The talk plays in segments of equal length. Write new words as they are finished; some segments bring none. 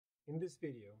In this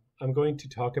video, I'm going to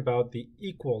talk about the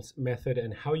equals method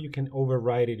and how you can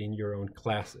override it in your own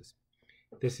classes.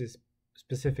 This is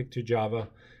specific to Java,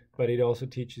 but it also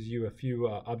teaches you a few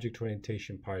object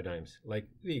orientation paradigms like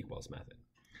the equals method.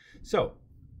 So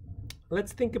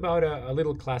let's think about a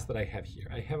little class that I have here.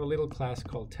 I have a little class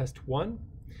called test1.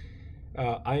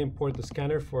 I import the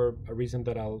scanner for a reason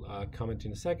that I'll comment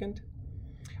in a second.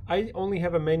 I only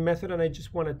have a main method and I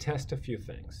just want to test a few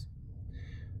things.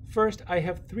 First, I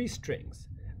have three strings.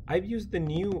 I've used the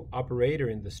new operator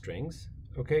in the strings,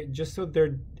 okay, just so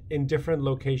they're in different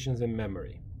locations in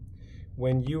memory.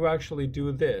 When you actually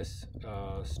do this,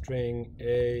 string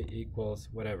A equals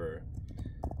whatever,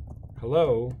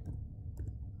 hello,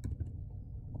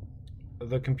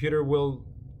 the computer will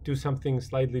do something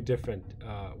slightly different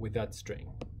with that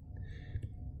string.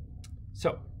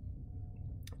 So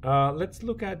let's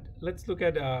look at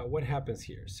what happens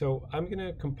here. So I'm going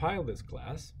to compile this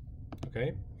class,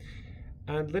 okay,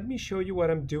 and let me show you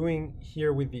what I'm doing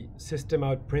here with the system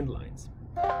out print lines.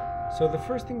 So the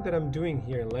first thing that I'm doing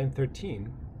here in line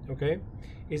 13, okay,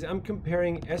 is I'm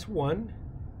comparing S1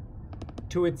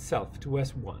 to itself, to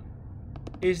S1.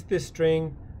 Is this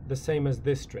string the same as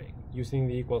this string using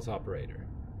the equals operator?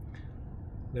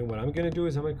 Then what I'm going to do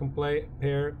is I'm going to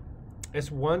compare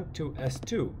S1 to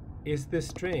S2. Is this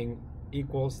string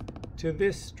equals to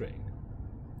this string?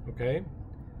 Okay.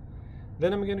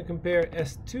 Then I'm going to compare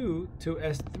S2 to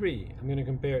S3. I'm going to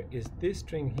compare, is this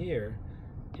string here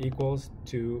equals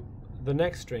to the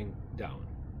next string down?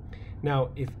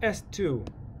 Now, if S2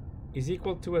 is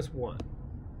equal to S1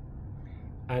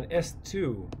 and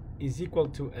S2 is equal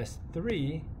to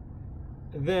S3,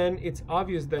 then it's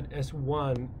obvious that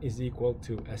S1 is equal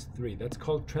to S3. That's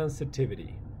called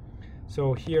transitivity.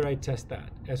 So here I test that,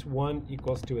 S1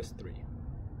 equals to S3.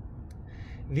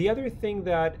 The other thing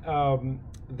that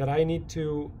I need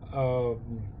to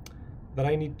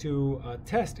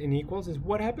test in equals is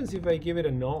what happens if I give it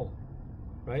a null,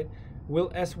 right? Will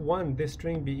S1, this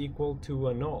string, be equal to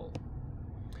a null?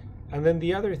 And then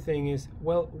the other thing is,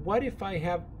 well, what if I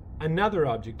have another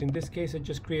object? In this case, I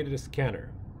just created a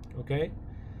scanner, okay?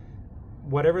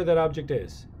 Whatever that object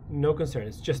is, no concern,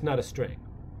 it's just not a string.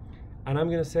 And I'm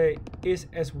going to say, is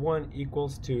S1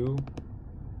 equals to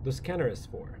the scanner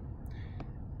S4?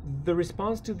 The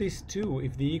response to these two,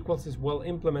 if the equals is well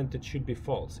implemented, should be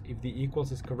false. If the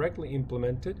equals is correctly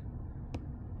implemented,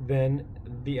 then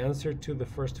the answer to the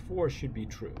first four should be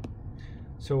true.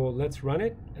 So let's run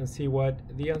it and see what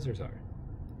the answers are.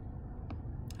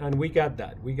 And we got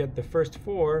that. We got the first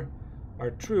four are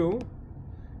true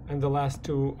and the last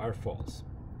two are false.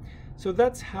 So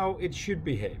that's how it should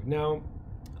behave. Now,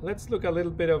 let's look a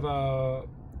little bit of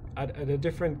at a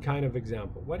different kind of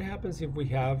example. What happens if we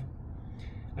have,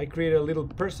 I create a little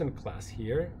person class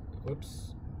here.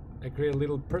 Whoops. I create a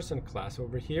little person class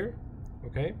over here,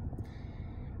 okay,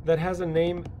 that has a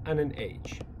name and an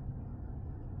age.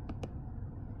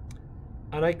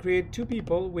 And I create two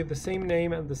people with the same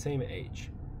name and the same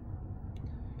age.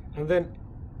 And then,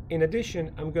 in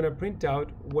addition, I'm going to print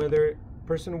out whether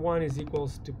person 1 is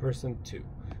equals to person 2.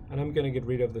 And I'm going to get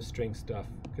rid of the string stuff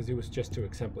because it was just to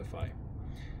exemplify.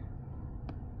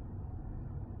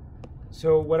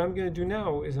 So what I'm going to do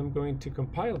now is I'm going to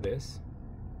compile this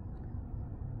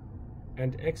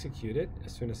and execute it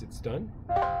as soon as it's done.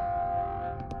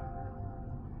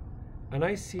 And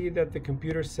I see that the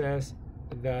computer says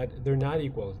that they're not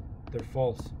equal, they're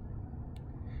false.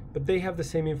 But they have the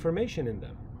same information in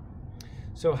them.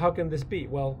 So how can this be?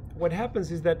 Well, what happens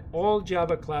is that all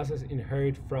Java classes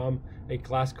inherit from a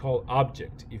class called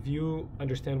object. If you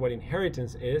understand what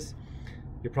inheritance is,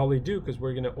 you probably do because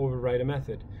we're going to override a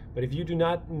method. But if you do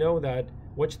not know that,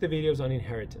 watch the videos on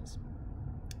inheritance.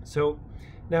 So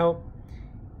now,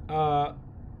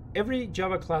 every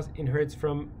Java class inherits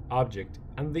from object,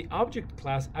 and the object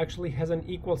class actually has an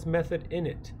equals method in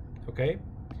it, okay?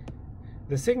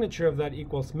 The signature of that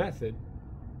equals method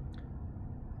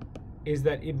is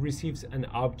that it receives an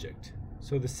object.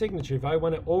 So the signature, if I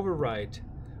want to override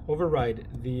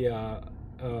the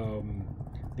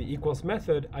equals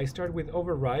method, I start with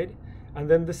override, and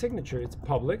then the signature, it's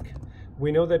public.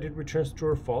 We know that it returns true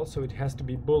or false, so it has to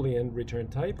be Boolean return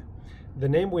type. The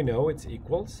name we know, it's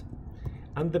equals.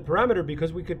 And the parameter,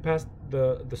 because we could pass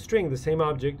the string, the same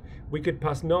object, we could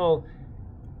pass null,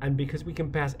 and because we can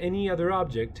pass any other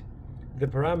object, the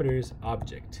parameter is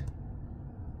object.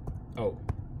 Oh.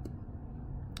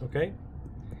 Okay?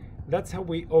 That's how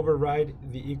we override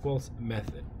the equals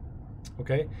method.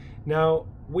 Okay? Now,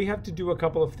 we have to do a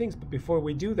couple of things, but before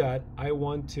we do that, I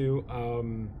want to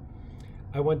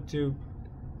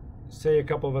say a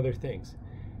couple of other things.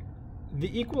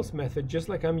 The equals method, just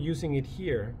like I'm using it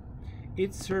here,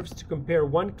 it serves to compare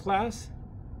one class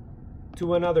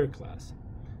to another class.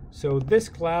 So this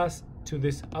class to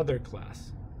this other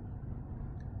class.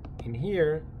 In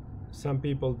here, some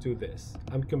people do this.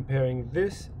 I'm comparing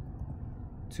this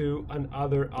to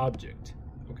another object,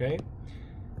 okay?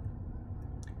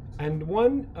 And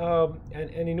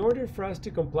in order for us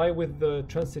to comply with the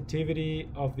transitivity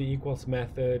of the equals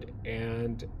method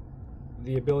and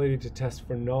the ability to test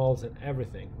for nulls and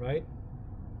everything, right?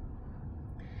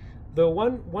 The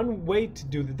one way to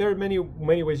do that, there are many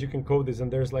ways you can code this, and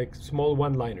there's like small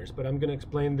one-liners, but I'm going to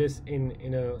explain this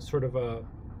in a sort of a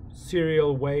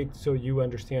serial way so you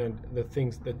understand the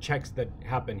things, the checks that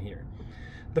happen here.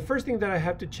 The first thing that I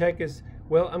have to check is,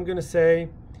 well, I'm going to say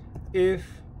if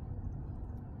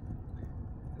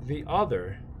the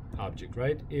other object,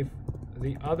 right? If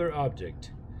the other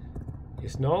object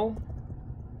is null,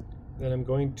 then I'm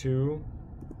going to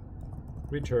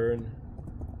return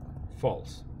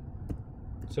false.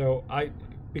 So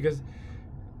because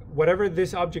whatever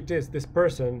this object is, this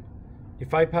person,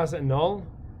 if I pass a null,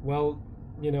 well,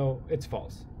 you know, it's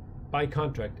false. By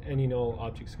contract, any null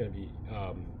object is going to be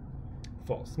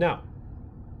false. Now,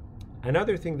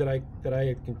 another thing that I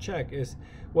can check is,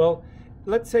 well,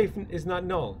 let's say if it's not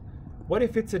null. What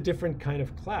if it's a different kind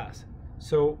of class?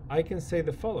 So I can say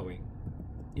the following: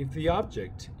 if the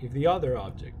other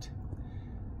object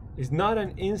is not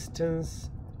an instance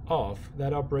of,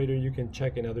 that operator you can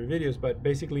check in other videos, but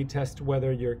basically test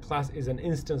whether your class is an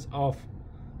instance of,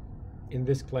 in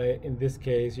this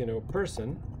case, you know,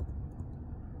 person,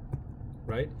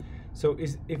 right? So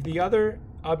if the other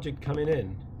object coming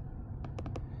in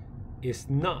is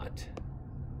not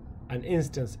an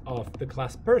instance of the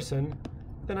class person,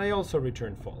 then I also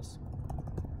return false,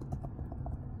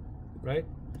 right?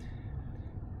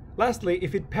 Lastly,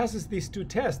 if it passes these two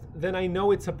tests, then I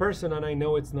know it's a person and I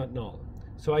know it's not null.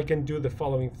 So I can do the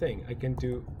following thing. I can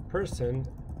do person,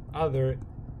 other,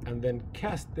 and then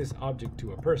cast this object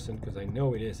to a person because I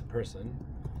know it is a person,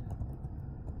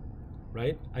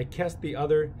 right? I cast the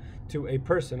other to a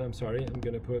person. I'm sorry, I'm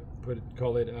going to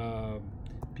call it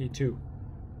P2.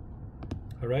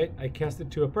 All right, I cast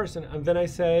it to a person, and then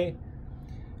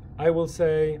I will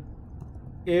say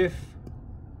if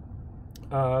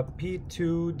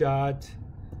P2 dot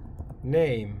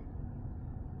name,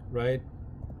 right?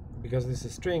 Because this is a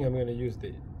string, I'm going to use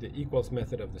the equals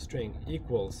method of the string,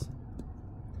 equals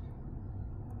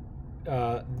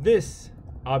this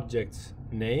object's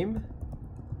name,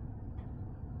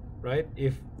 right?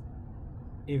 If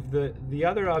the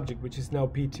other object, which is now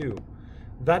P2,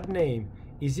 that name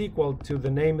is equal to the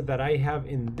name that I have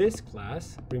in this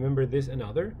class, remember this and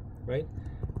other, right?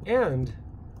 And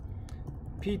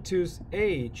P2's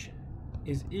age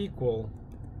is equal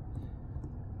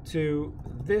to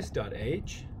this dot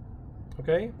age,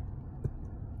 okay?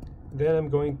 Then I'm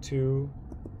going to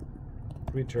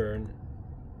return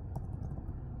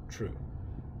true.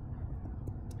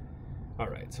 All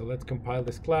right, so let's compile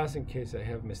this class in case I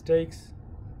have mistakes,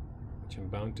 which I'm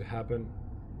bound to happen.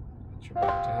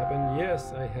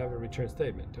 Yes, I have a return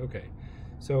statement. Okay,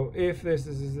 so if this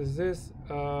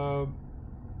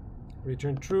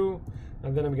return true,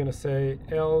 and then I'm going to say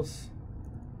else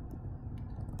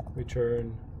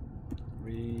return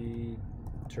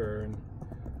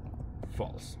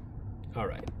false. All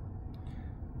right.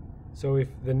 So if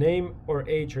the name or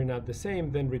age are not the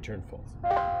same, then return false.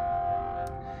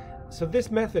 So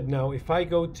this method now, if I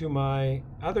go to my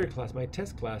other class, my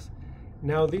test class,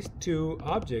 now these two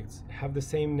objects have the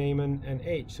same name and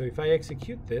age. So if I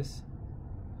execute this,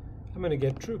 I'm going to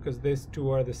get true because these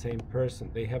two are the same person.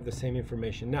 They have the same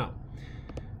information. Now,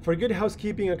 for good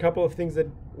housekeeping, a couple of things that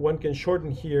one can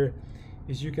shorten here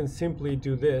is you can simply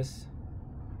do this.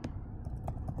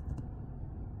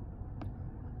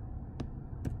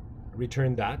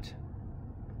 Return that,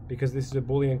 because this is a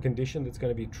Boolean condition that's going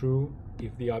to be true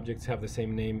if the objects have the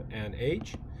same name and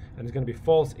age, and it's going to be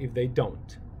false if they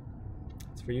don't.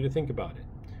 It's for you to think about it,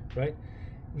 right?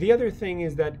 The other thing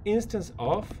is that instance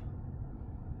of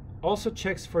also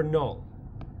checks for null,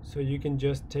 so you can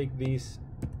just take the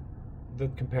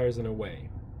comparison away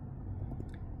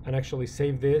and actually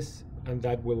save this, and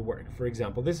that will work. For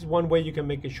example, this is one way you can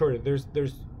make it shorter. There's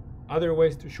other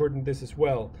ways to shorten this as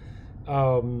well.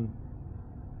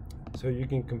 So you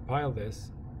can compile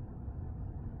this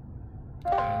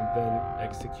and then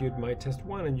execute my test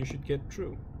one, and you should get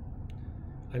true.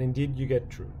 And indeed you get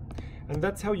true. And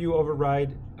that's how you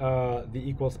override the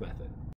equals method.